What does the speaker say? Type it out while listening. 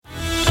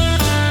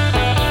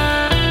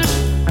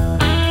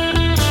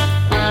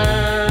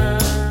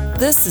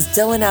This is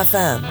Dylan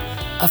FM,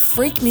 a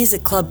Freak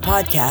Music Club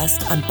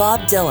podcast on Bob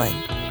Dylan.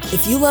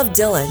 If you love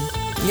Dylan,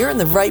 you're in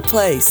the right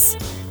place.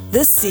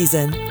 This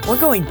season, we're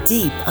going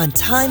deep on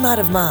Time Out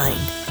of Mind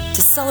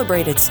to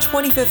celebrate its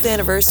 25th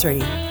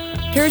anniversary.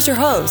 Here's your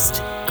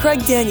host, Craig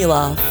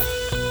Danieloff.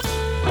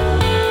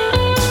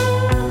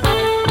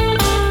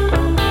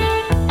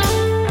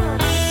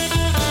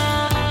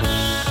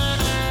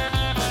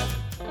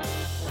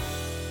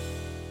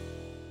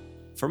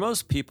 For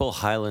most people,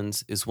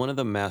 Highlands is one of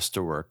the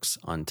masterworks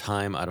on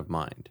Time Out of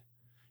Mind.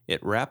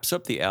 It wraps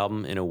up the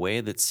album in a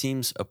way that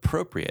seems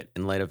appropriate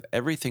in light of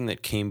everything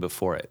that came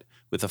before it,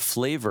 with a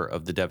flavor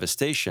of the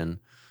devastation,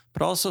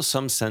 but also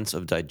some sense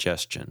of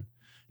digestion.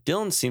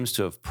 Dylan seems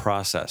to have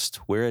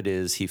processed where it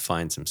is he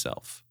finds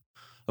himself.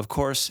 Of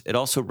course, it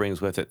also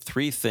brings with it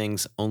three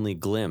things only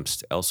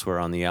glimpsed elsewhere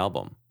on the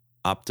album: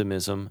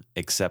 optimism,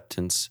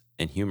 acceptance,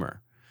 and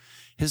humor.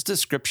 His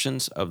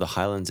descriptions of the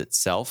Highlands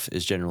itself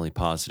is generally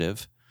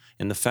positive,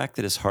 and the fact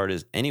that his heart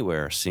is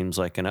anywhere seems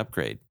like an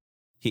upgrade.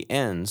 He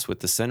ends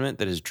with the sentiment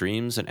that his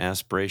dreams and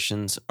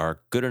aspirations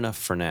are good enough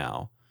for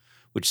now,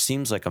 which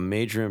seems like a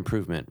major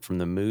improvement from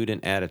the mood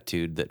and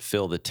attitude that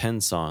fill the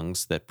 10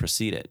 songs that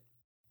precede it.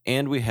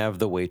 And we have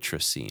the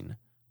waitress scene,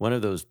 one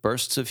of those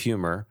bursts of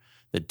humor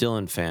that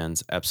Dylan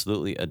fans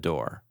absolutely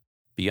adore.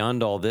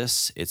 Beyond all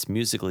this, it's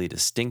musically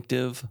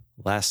distinctive,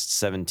 lasts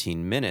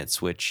 17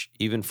 minutes, which,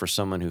 even for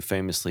someone who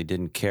famously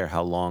didn't care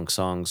how long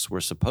songs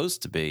were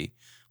supposed to be,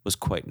 was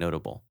quite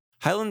notable.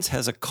 Highlands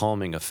has a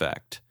calming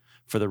effect,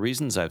 for the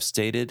reasons I've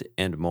stated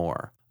and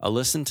more. A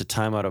listen to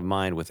Time Out of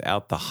Mind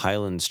without the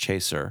Highlands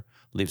chaser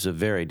leaves a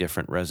very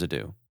different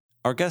residue.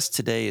 Our guest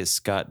today is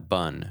Scott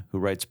Bunn, who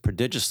writes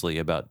prodigiously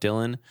about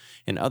Dylan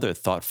and other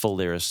thoughtful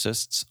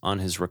lyricists on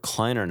his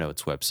Recliner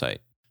Notes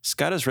website.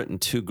 Scott has written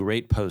 2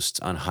 great posts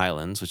on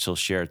Highlands, which he'll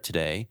share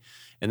today,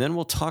 and then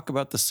we'll talk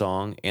about the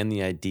song and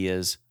the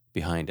ideas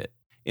behind it.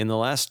 In the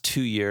last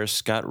 2 years,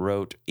 Scott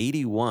wrote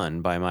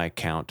 81, by my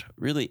count,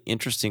 really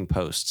interesting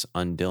posts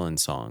on Dylan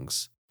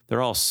songs.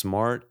 They're all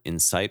smart,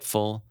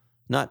 insightful,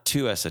 not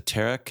too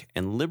esoteric,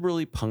 and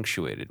liberally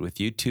punctuated with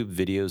YouTube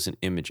videos and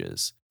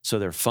images, so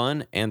they're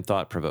fun and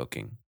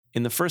thought-provoking.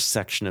 In the first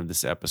section of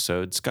this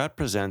episode, Scott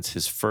presents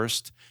his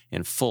first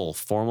and full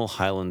formal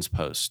Highlands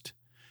post.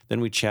 Then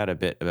we chat a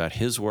bit about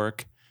his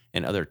work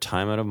and other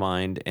Time Out of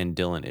Mind and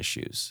Dylan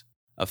issues.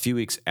 A few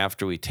weeks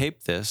after we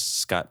taped this,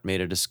 Scott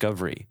made a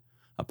discovery,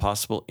 a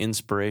possible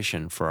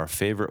inspiration for our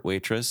favorite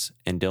waitress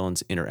and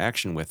Dylan's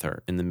interaction with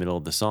her in the middle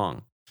of the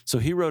song. So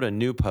he wrote a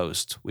new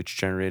post, which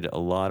generated a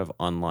lot of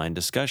online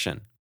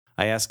discussion.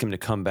 I asked him to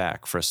come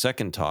back for a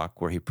second talk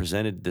where he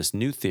presented this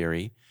new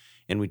theory,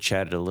 and we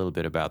chatted a little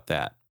bit about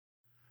that.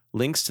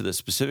 Links to the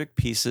specific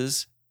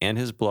pieces and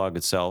his blog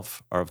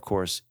itself are, of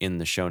course, in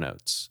the show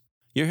notes.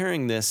 You're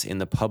hearing this in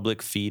the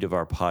public feed of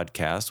our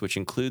podcast, which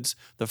includes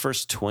the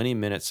first 20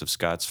 minutes of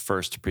Scott's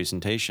first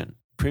presentation.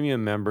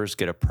 Premium members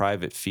get a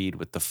private feed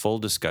with the full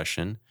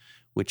discussion,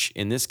 which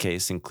in this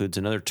case includes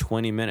another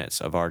 20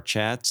 minutes of our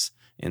chats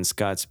and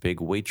Scott's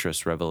big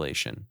waitress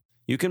revelation.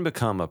 You can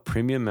become a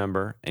premium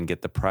member and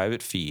get the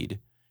private feed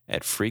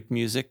at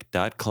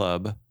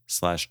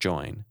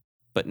freakmusic.club/join.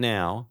 But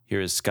now,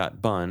 here is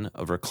Scott Bunn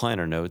of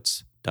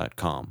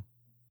reclinernotes.com.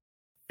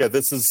 Yeah,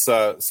 this is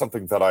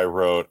something that I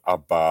wrote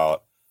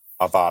about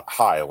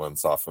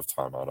Highlands off of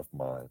Time Out of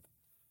Mind.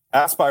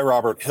 Asked by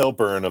Robert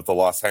Hilburn of the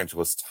Los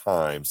Angeles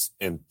Times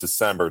in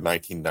December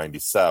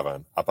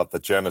 1997 about the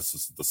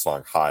genesis of the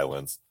song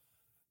Highlands,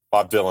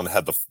 Bob Dylan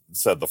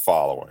said the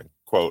following,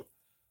 quote,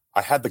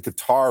 "I had the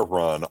guitar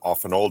run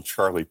off an old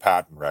Charlie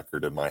Patton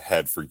record in my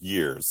head for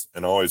years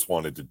and always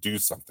wanted to do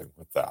something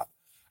with that.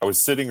 I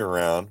was sitting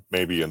around,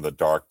 maybe in the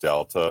dark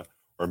Delta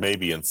or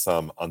maybe in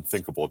some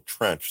unthinkable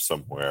trench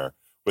somewhere,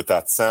 with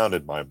that sound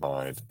in my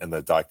mind, and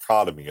the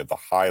dichotomy of the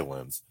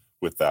Highlands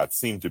with that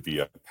seemed to be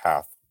a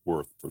path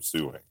worth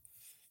pursuing.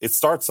 It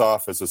starts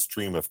off as a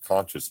stream of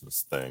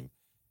consciousness thing,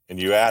 and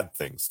you add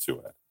things to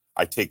it.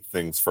 I take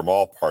things from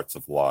all parts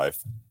of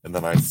life, and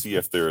then I see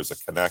if there is a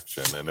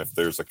connection, and if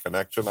there's a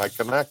connection, I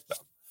connect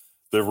them.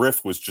 The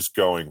riff was just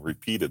going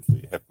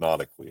repeatedly,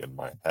 hypnotically in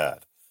my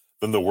head.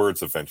 Then the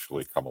words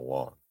eventually come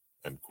along,"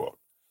 end quote.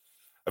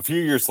 A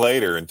few years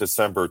later, in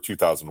December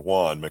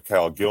 2001,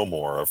 Mikhail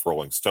Gilmore of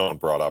Rolling Stone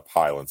brought up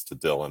Highlands to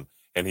Dylan,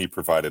 and he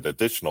provided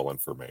additional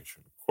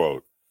information.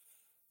 Quote,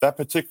 "That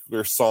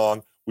particular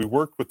song, we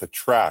worked with a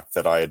track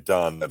that I had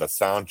done at a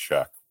sound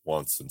check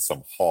once in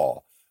some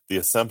hall. The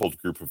assembled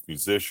group of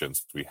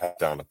musicians we had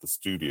down at the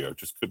studio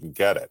just couldn't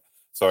get it.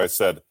 So I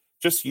said,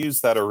 just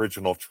use that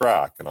original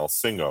track and I'll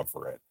sing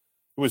over it.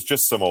 It was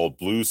just some old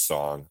blues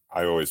song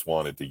I always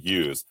wanted to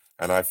use,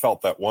 and I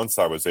felt that once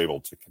I was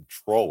able to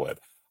control it,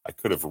 I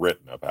could have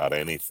written about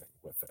anything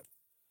with it,"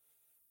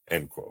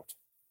 end quote.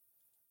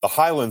 The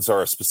Highlands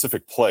are a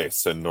specific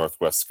place in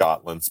northwest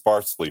Scotland,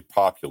 sparsely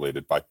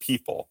populated by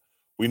people.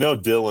 We know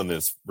Dylan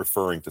is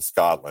referring to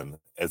Scotland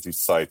as he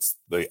cites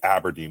the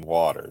Aberdeen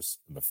waters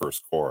in the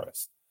first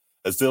chorus.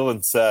 As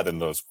Dylan said in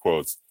those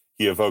quotes,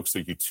 he evokes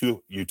a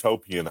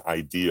utopian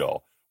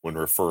ideal when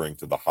referring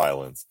to the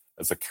Highlands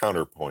as a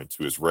counterpoint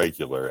to his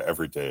regular,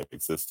 everyday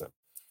existence.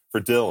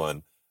 For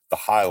Dylan, the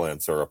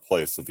Highlands are a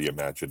place of the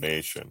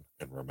imagination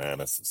and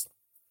romanticism.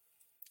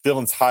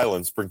 Dylan's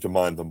Highlands bring to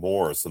mind the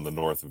moors in the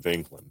north of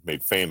England,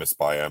 made famous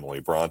by Emily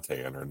Bronte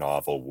in her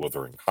novel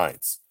Wuthering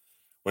Heights.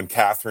 When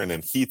Catherine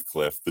and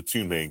Heathcliff, the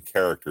two main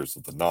characters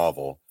of the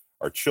novel,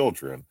 are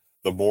children,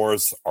 the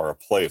moors are a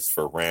place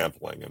for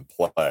rambling and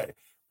play,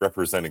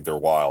 representing their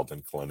wild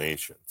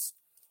inclinations.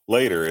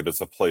 Later, it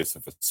is a place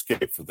of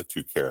escape for the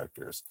two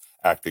characters,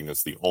 acting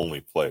as the only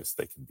place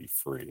they can be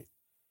free.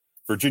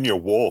 Virginia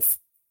Woolf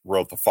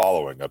wrote the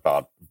following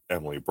about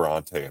Emily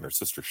Bronte and her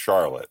sister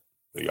Charlotte,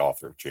 the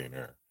author of Jane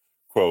Eyre.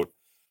 Quote,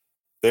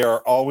 "They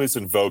are always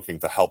invoking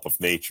the help of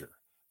nature.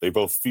 They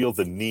both feel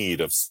the need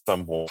of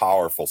some more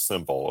powerful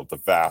symbol of the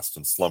vast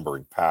and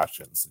slumbering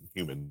passions in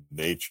human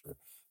nature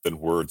than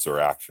words or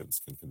actions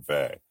can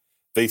convey.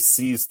 They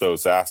seize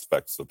those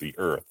aspects of the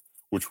earth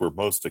which were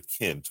most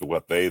akin to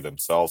what they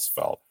themselves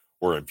felt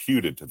or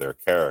imputed to their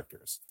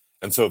characters,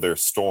 and so their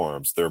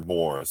storms, their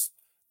moors,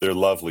 their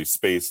lovely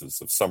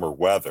spaces of summer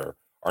weather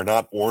are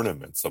not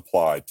ornaments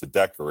applied to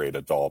decorate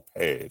a dull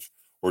page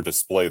or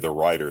display the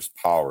writer's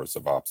powers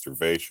of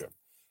observation.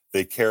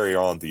 They carry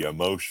on the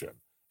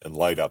emotion and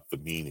light up the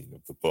meaning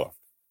of the book."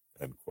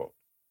 End quote.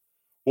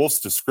 Woolf's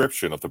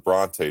description of the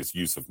Brontes'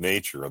 use of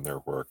nature in their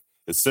work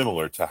is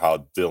similar to how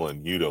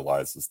Dylan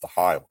utilizes the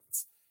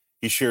Highlands.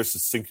 He shares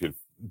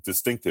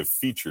distinctive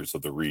features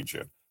of the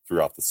region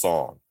throughout the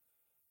song.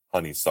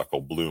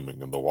 Honeysuckle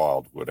blooming in the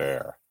wildwood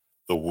air.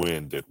 The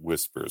wind it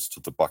whispers to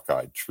the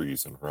buck-eyed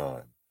trees in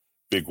rhyme.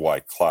 Big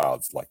white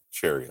clouds like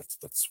chariots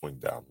that swing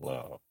down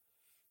low.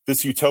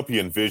 This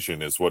utopian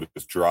vision is what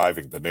is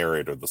driving the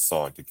narrator of the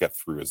song to get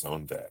through his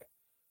own day.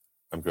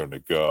 I'm going to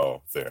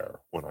go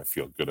there when I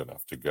feel good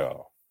enough to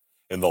go.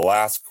 In the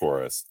last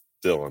chorus,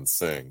 Dylan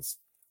sings,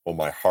 "Well,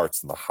 my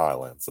heart's in the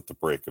Highlands at the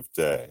break of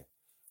day,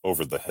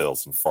 over the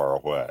hills and far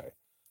away.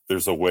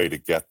 There's a way to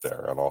get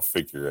there, and I'll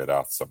figure it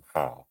out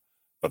somehow,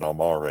 but I'm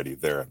already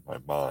there in my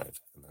mind,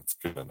 and that's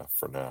good enough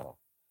for now."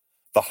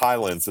 The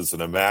Highlands is an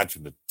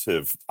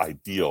imaginative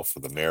ideal for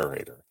the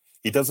narrator.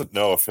 He doesn't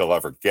know if he'll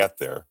ever get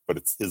there, but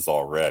it's his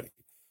already.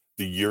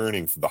 The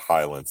yearning for the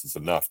Highlands is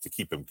enough to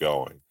keep him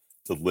going,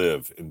 to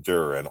live,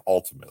 endure, and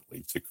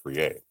ultimately to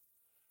create.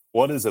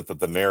 What is it that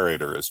the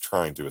narrator is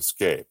trying to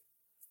escape?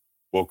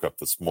 Woke up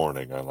this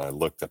morning and I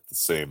looked at the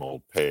same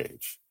old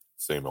page,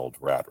 same old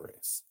rat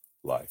race,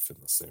 life in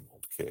the same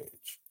old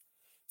cage.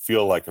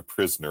 Feel like a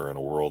prisoner in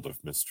a world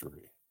of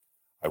mystery.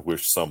 I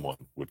wish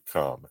someone would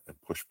come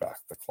and push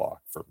back the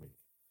clock for me.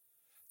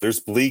 There's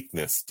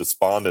bleakness,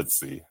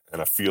 despondency,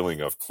 and a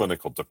feeling of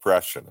clinical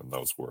depression in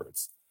those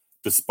words.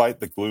 Despite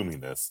the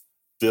gloominess,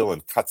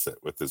 Dylan cuts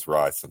it with his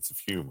wry sense of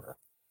humor.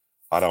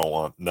 I don't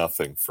want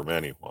nothing from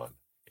anyone.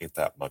 Ain't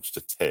that much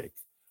to take.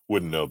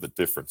 Wouldn't know the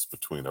difference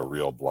between a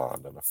real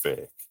blonde and a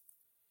fake.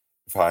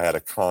 If I had a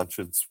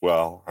conscience,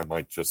 well, I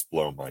might just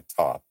blow my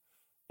top.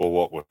 Well,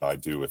 what would I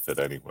do with it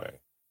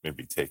anyway?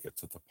 Maybe take it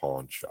to the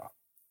pawn shop.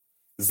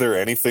 Is there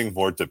anything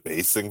more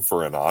debasing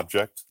for an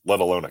object, let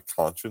alone a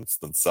conscience,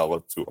 than sell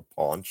it to a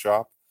pawn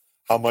shop?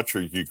 How much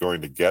are you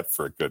going to get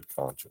for a good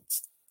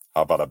conscience?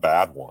 How about a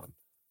bad one?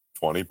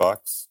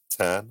 $20?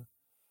 10?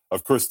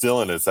 Of course,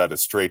 Dylan is at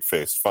his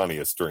straight-faced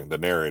funniest during the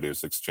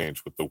narrator's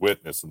exchange with the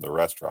witness in the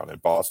restaurant in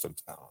Boston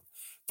Town.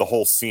 The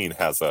whole scene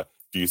has a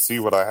 "do you see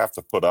what I have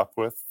to put up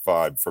with"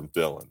 vibe from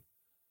Dylan.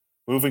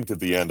 Moving to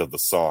the end of the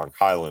song,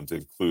 Highland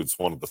includes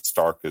one of the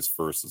starkest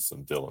verses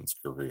in Dylan's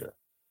career.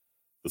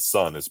 The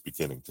sun is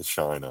beginning to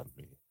shine on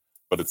me,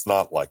 but it's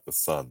not like the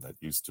sun that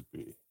used to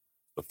be.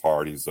 The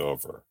party's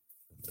over,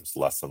 and there's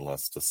less and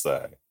less to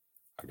say.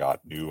 I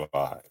got new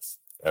eyes.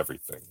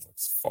 Everything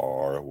looks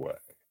far away.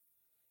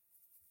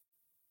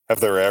 Have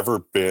there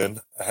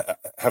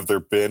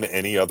been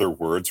any other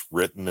words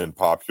written in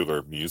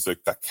popular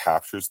music that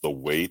captures the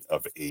weight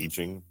of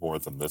aging more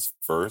than this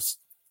verse?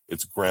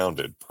 It's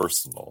grounded,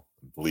 personal,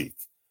 and bleak.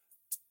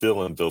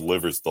 Dylan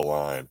delivers the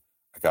line,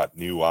 "I got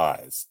new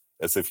eyes,"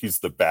 as if he's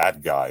the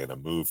bad guy in a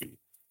movie.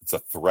 It's a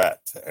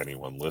threat to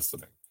anyone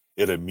listening.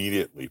 It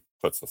immediately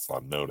puts us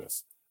on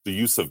notice. The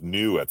use of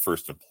new at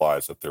first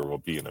implies that there will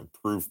be an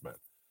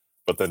improvement,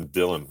 but then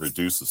Dylan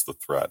reduces the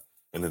threat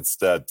and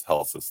instead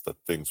tells us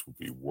that things will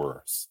be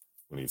worse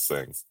when he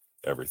sings,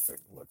 "Everything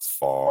looks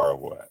far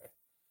away."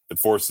 It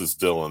forces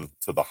Dylan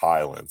to the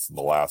Highlands in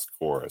the last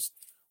chorus,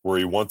 where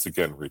he once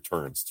again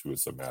returns to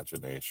his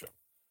imagination.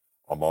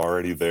 I'm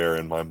already there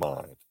in my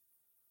mind.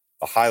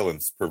 The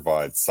Highlands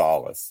provide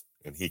solace,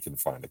 and he can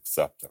find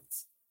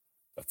acceptance.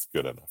 That's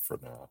good enough for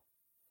now.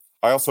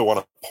 I also want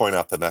to point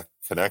out the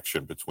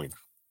connection between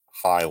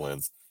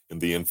Highlands and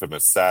the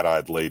infamous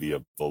Sad-Eyed Lady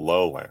of the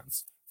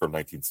Lowlands from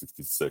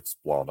 1966,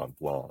 Blonde on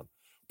Blonde.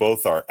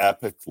 Both are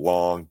epic,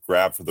 long,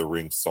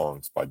 grab-for-the-ring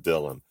songs by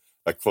Dylan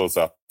that close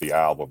out the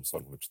albums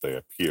on which they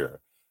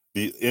appear.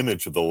 The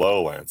image of the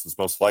Lowlands is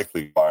most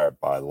likely inspired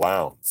by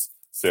Lowndes,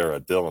 Sarah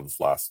Dillon's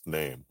last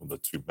name, when the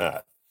two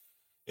met.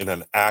 In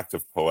an act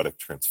of poetic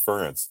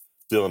transference,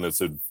 Dylan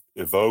has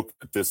evoked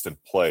a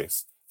distant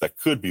place that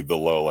could be the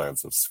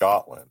lowlands of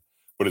Scotland,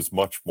 but is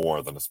much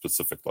more than a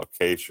specific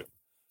location.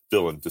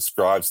 Dylan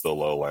describes the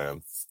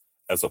lowlands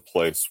as a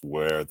place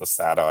where the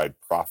sad-eyed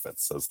prophet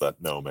says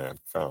that no man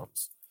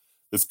comes.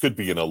 This could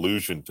be an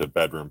allusion to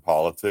bedroom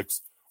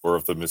politics or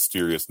of the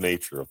mysterious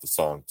nature of the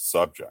song's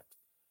subject.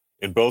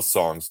 In both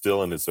songs,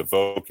 Dylan is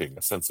evoking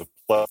a sense of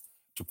pleasure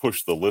to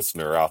push the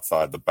listener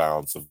outside the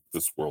bounds of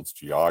this world's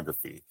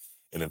geography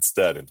and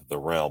instead into the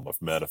realm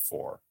of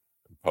metaphor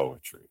and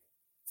poetry.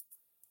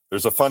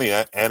 There's a funny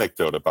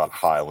anecdote about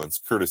Highlands,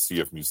 courtesy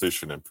of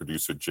musician and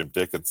producer Jim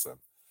Dickinson.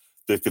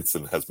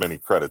 Dickinson has many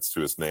credits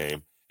to his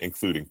name,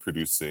 including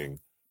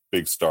producing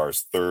Big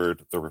Star's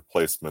Third, The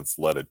Replacements'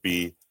 Let It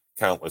Be,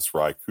 countless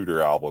Ry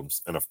Cooder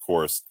albums, and of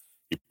course,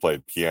 he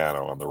played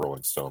piano on the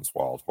Rolling Stones'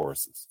 Wild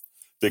Horses.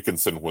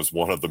 Dickinson was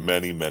one of the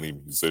many, many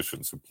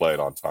musicians who played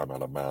on Time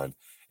Out of Mind,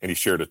 and he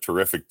shared a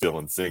terrific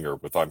Dylan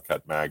zinger with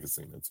Uncut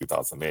Magazine in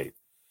 2008.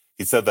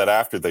 He said that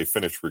after they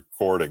finished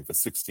recording the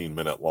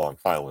 16-minute-long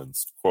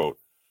Highlands, quote,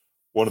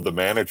 one of the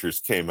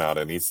managers came out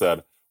and he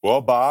said,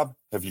 "Well, Bob,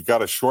 have you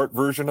got a short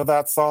version of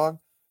that song?"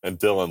 And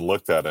Dylan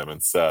looked at him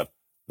and said,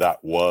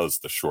 "That was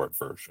the short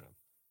version,"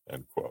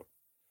 end quote.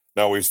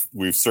 Now,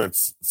 we've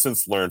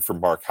since learned from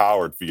Mark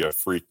Howard via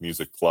Freak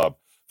Music Club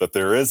that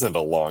there isn't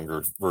a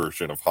longer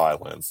version of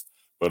Highlands,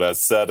 but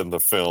as said in the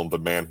film The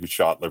Man Who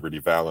Shot Liberty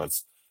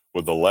Valance,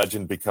 when the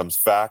legend becomes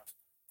fact,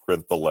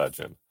 print the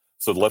legend.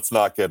 So let's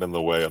not get in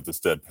the way of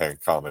this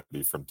deadpan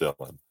comedy from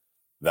Dylan.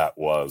 That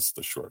was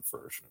the short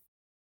version.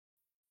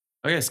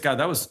 Okay, Scott,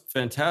 that was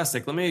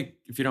fantastic. Let me,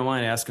 if you don't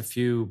mind, ask a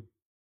few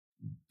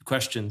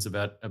questions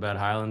about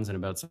Highlands and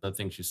about some of the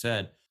things you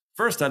said.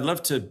 First, I'd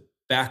love to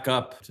back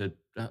up to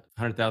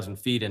 100,000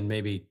 feet and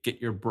maybe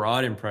get your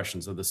broad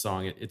impressions of the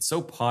song. It's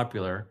so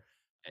popular.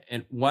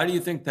 And why do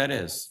you think that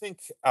is? I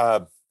think,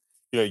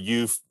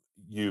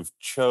 you've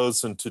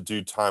chosen to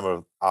do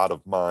Time Out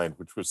of Mind,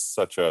 which was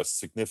such a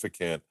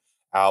significant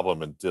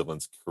album in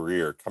Dylan's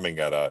career, coming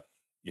at a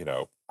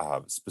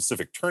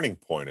specific turning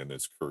point in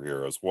his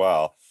career as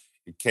well.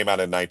 It came out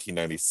in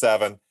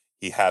 1997.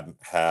 He hadn't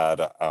had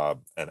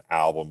an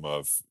album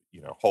of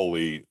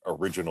wholly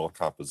original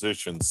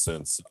compositions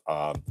since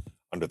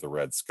Under the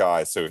Red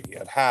Sky. So he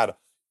had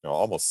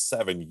almost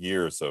 7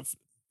 years of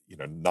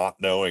not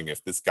knowing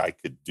if this guy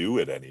could do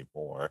it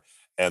anymore.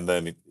 And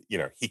then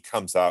he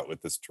comes out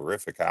with this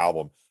terrific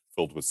album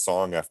filled with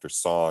song after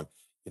song,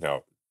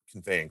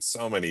 conveying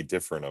so many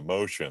different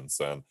emotions,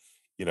 and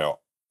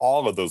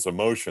all of those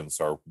emotions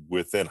are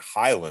within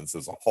Highlands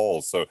as a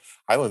whole. So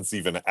Highlands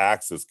even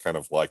acts as kind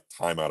of like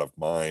Time Out of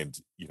Mind,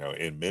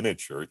 in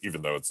miniature,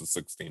 even though it's a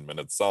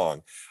 16-minute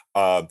song.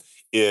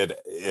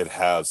 It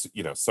has,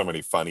 so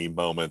many funny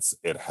moments.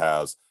 It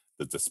has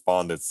the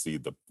despondency,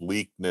 the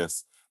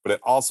bleakness, but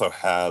it also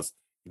has,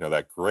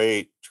 that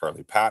great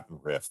Charlie Patton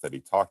riff that he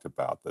talked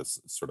about,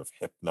 this sort of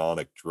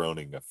hypnotic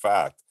droning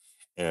effect.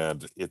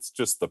 And it's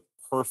just the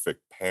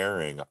perfect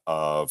pairing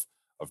of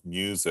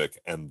music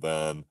and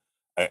then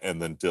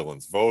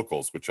Dylan's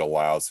vocals, which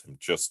allows him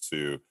just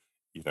to,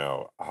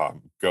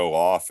 go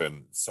off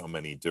in so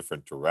many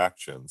different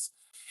directions.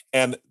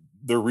 And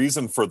the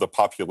reason for the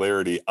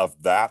popularity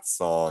of that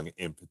song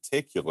in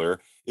particular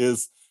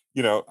is,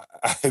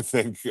 I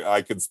think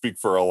I can speak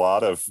for a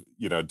lot of,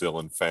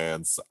 Dylan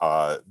fans,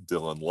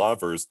 Dylan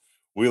lovers.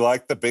 We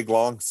like the big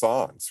long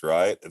songs,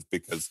 right? It's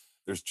because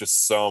there's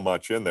just so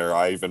much in there.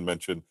 I even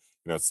mentioned,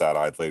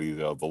 Sad-Eyed Lady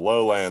of the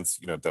Lowlands,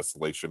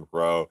 Desolation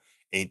Row,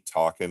 Ain't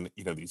Talking,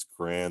 these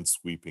grand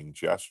sweeping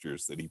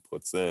gestures that he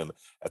puts in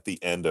at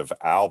the end of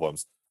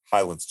albums.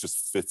 Highlands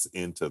just fits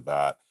into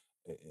that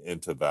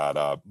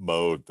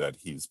mode that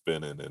he's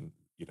been in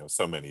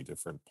so many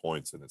different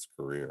points in his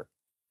career.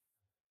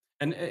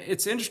 And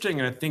it's interesting,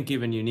 and I think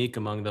even unique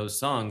among those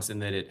songs, in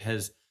that it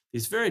has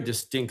these very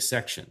distinct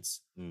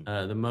sections.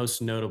 The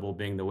most notable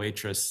being the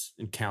waitress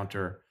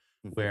encounter,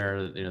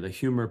 where the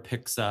humor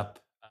picks up.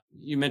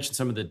 You mentioned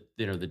some of the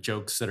the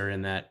jokes that are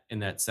in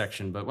that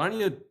section, but why don't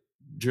you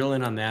drill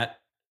in on that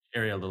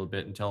area a little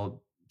bit and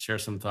share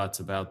some thoughts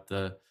about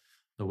the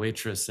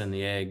waitress and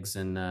the eggs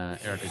and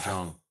Erica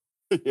Jong.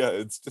 Yeah,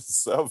 it's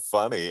just so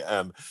funny,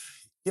 and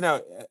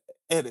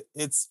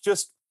it's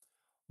just,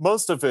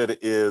 most of it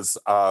is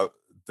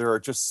there are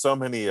just so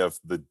many of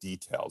the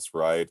details,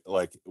 right?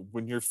 Like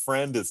when your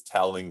friend is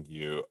telling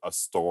you a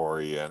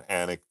story, an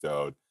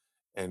anecdote,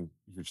 and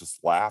you're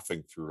just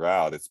laughing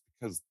throughout, it's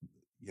because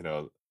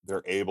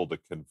they're able to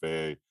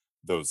convey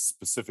those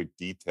specific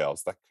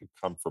details that could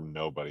come from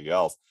nobody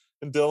else.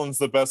 And Dylan's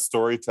the best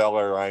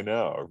storyteller I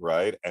know,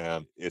 right?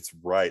 And it's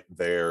right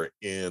there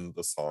in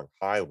the song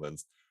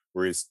Highlands,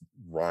 where he's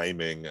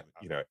rhyming,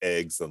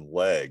 eggs and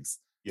legs.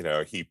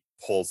 He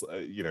pulls,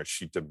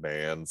 she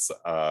demands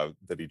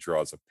that he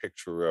draws a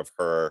picture of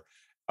her.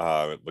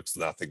 It looks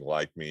nothing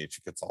like me.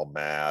 She gets all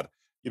mad.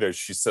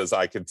 She says,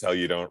 "I can tell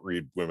you don't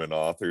read women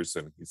authors."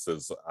 And he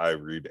says, "I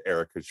read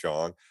Erica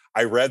Jong."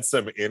 I read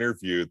some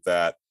interview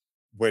that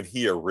when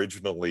he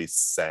originally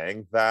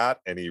sang that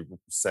and he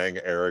sang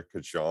Erica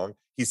Jong,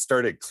 he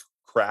started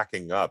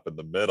cracking up in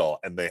the middle,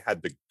 and they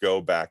had to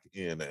go back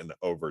in and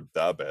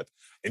overdub it.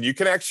 And you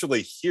can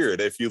actually hear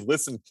it if you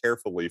listen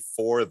carefully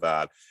for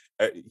that.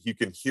 You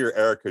can hear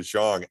Erica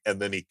Jong, and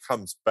then he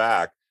comes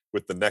back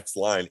with the next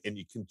line, and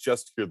you can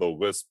just hear the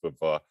wisp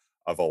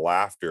of a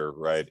laughter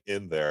right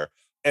in there.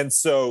 And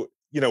so,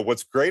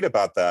 what's great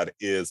about that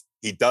is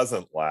he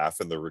doesn't laugh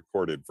in the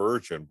recorded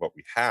version, what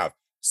we have.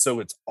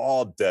 So it's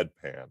all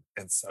deadpan.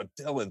 And so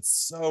Dylan's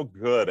so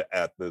good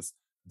at this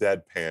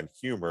deadpan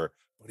humor,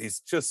 but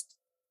he's just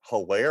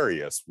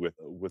hilarious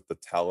with the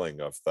telling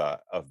of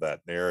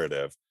that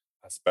narrative,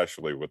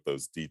 especially with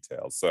those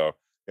details. So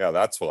yeah,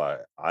 that's why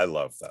I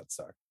love that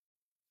song.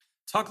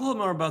 Talk a little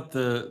more about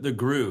the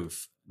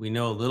groove. We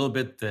know a little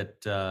bit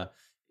that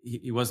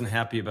he wasn't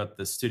happy about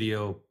the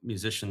studio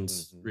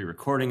musicians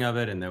re-recording of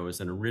it, and there was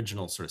an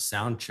original sort of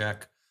sound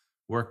check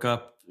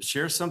workup.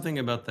 Share something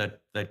about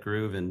that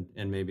groove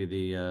and maybe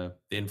the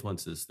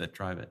influences that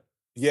drive it.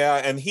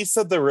 Yeah, and he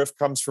said the riff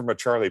comes from a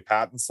Charlie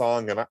Patton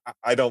song, and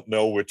I don't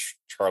know which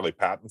Charlie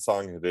Patton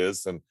song it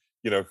is, and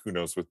who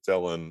knows with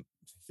Dylan,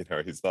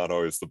 he's not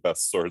always the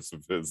best source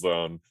of his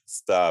own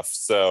stuff.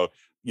 So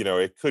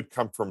it could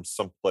come from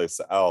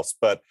someplace else,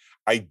 but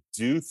I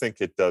do think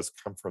it does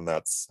come from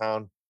that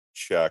sound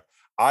check.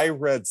 I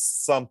read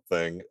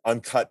something,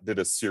 Uncut did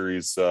a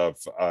series of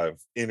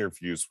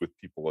interviews with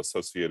people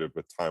associated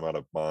with Time Out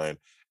of Mind,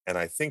 and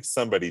I think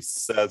somebody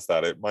says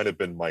that, it might have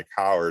been Mike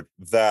Howard,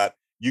 that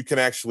you can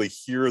actually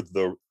hear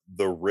the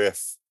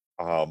riff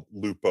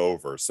loop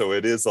over. So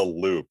it is a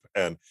loop.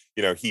 And,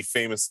 he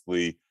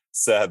famously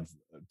said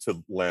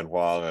to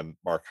Lanois and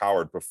Mark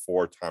Howard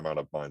before Time Out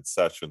of Mind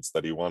sessions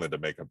that he wanted to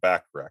make a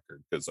back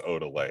record because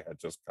Odelay had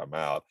just come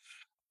out.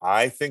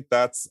 I think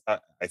I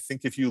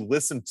think if you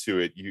listen to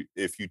it,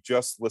 if you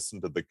just listen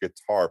to the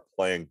guitar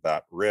playing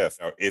that riff,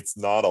 it's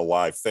not a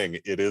live thing.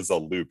 It is a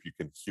loop. You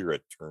can hear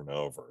it turn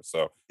over.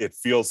 So it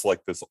feels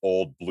like this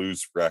old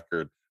blues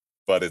record,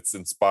 but it's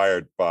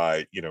inspired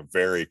by,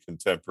 very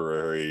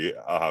contemporary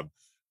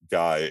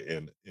guy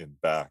in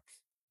Beck.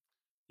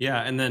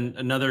 Yeah, and then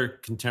another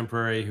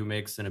contemporary who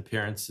makes an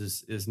appearance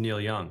is Neil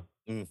Young.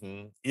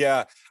 Mm-hmm.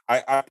 Yeah,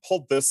 I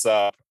pulled this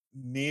up.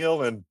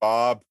 Neil and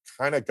Bob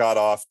kind of got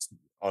off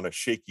on a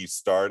shaky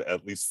start,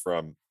 at least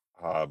from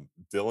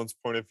Dylan's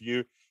point of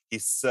view. He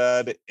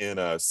said in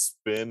a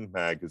Spin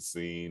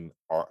magazine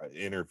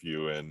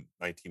interview in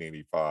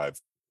 1985,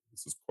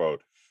 this is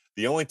quote,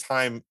 "The only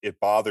time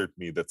it bothered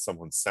me that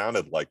someone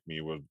sounded like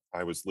me was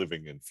I was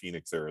living in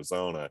Phoenix,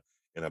 Arizona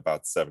in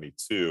about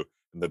 72.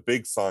 And the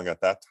big song at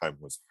that time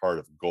was Heart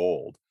of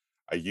Gold.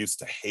 I used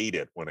to hate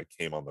it when it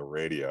came on the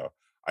radio.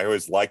 I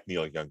always liked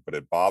Neil Young, but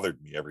it bothered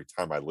me every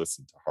time I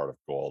listened to Heart of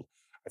Gold.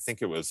 I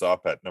think it was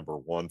up at number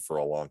 1 for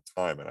a long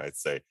time. And I'd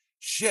say,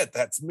 shit,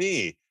 that's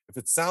me. If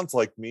it sounds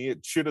like me,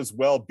 it should as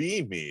well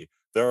be me.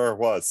 There I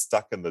was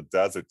stuck in the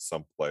desert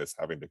someplace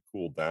having to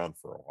cool down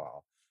for a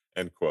while,"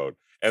 end quote.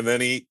 And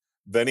then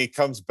he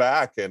comes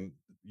back, and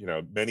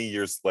many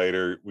years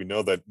later, we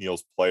know that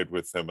Neil's played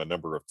with him a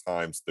number of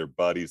times. They're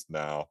buddies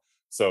now.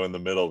 So in the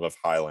middle of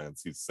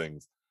Highlands, he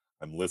sings,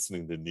 "I'm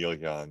listening to Neil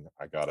Young.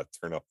 I got to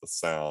turn up the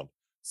sound.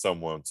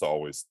 Someone's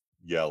always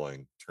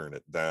yelling, turn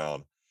it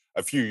down."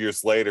 A few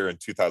years later, in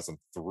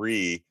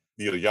 2003,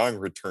 Neil Young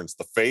returns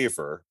the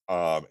favor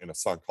in a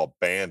song called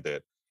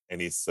Bandit. And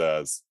he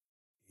sings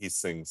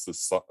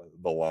the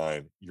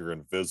line, "You're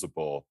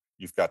invisible.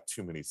 You've got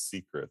too many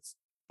secrets."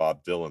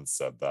 Bob Dylan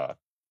said that,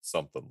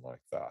 something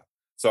like that.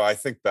 So I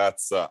think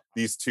that's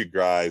these two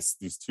guys,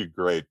 these two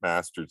great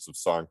masters of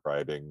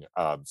songwriting,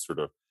 sort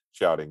of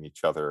shouting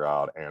each other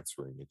out,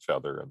 answering each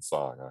other in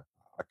song. I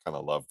kind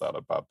of love that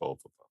about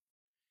both of them.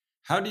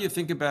 How do you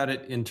think about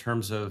it in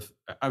terms of,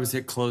 obviously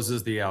it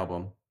closes the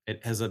album.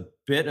 It has a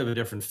bit of a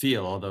different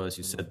feel, although as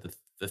you said,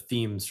 the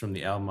themes from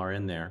the album are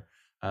in there.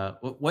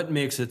 What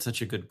makes it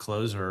such a good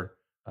closer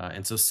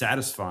and so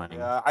satisfying?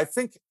 Yeah, I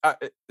think,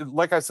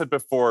 like I said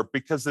before,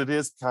 because it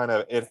is kind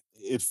of,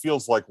 it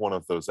feels like one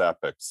of those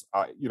epics.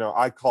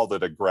 I called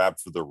it a grab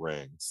for the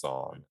ring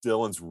song.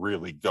 Dylan's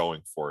really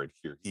going for it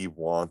here. He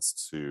wants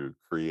to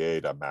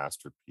create a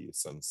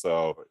masterpiece. And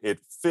so it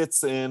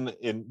fits in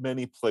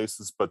many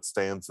places, but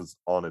stands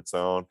on its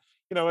own.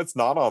 It's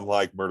not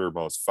unlike Murder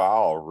Most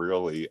Foul,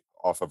 really,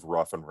 off of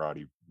Rough and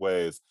Rowdy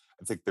Ways.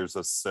 I think there's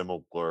a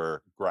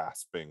similar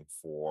grasping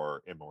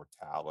for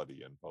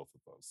immortality in both of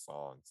those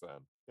songs.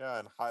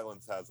 And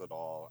Highlands has it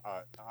all.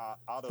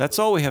 That's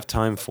all we have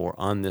time for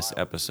on this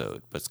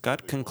episode, but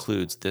Scott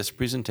concludes this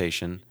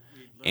presentation,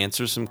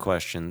 answers some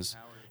questions,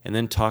 and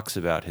then talks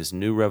about his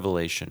new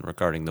revelation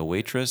regarding the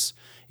waitress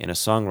and a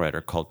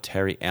songwriter called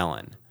Terry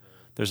Allen.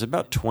 There's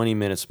about 20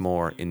 minutes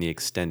more in the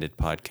extended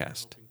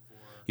podcast.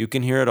 You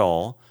can hear it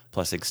all,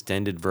 plus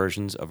extended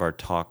versions of our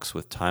talks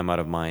with Time Out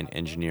of Mind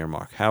engineer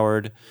Mark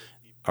Howard,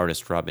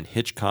 artist Robin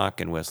Hitchcock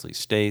and Wesley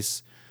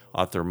Stace,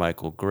 author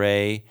Michael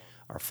Gray,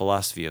 our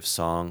Philosophy of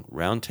Song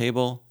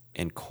Roundtable,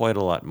 and quite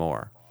a lot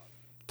more.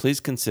 Please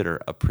consider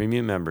a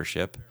premium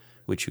membership,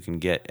 which you can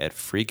get at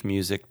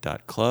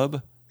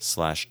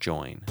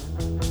freakmusic.club/join.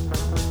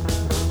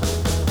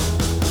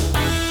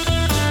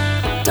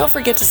 Don't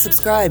forget to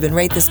subscribe and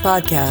rate this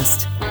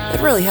podcast.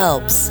 It really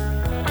helps.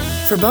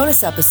 For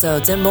bonus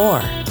episodes and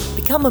more,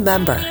 become a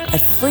member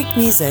at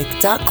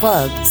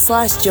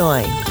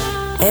freakmusic.club/join.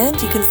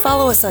 And you can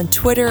follow us on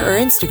Twitter or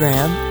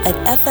Instagram at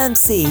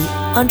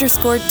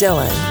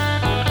FMC_Dylan.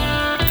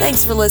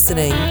 Thanks for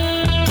listening.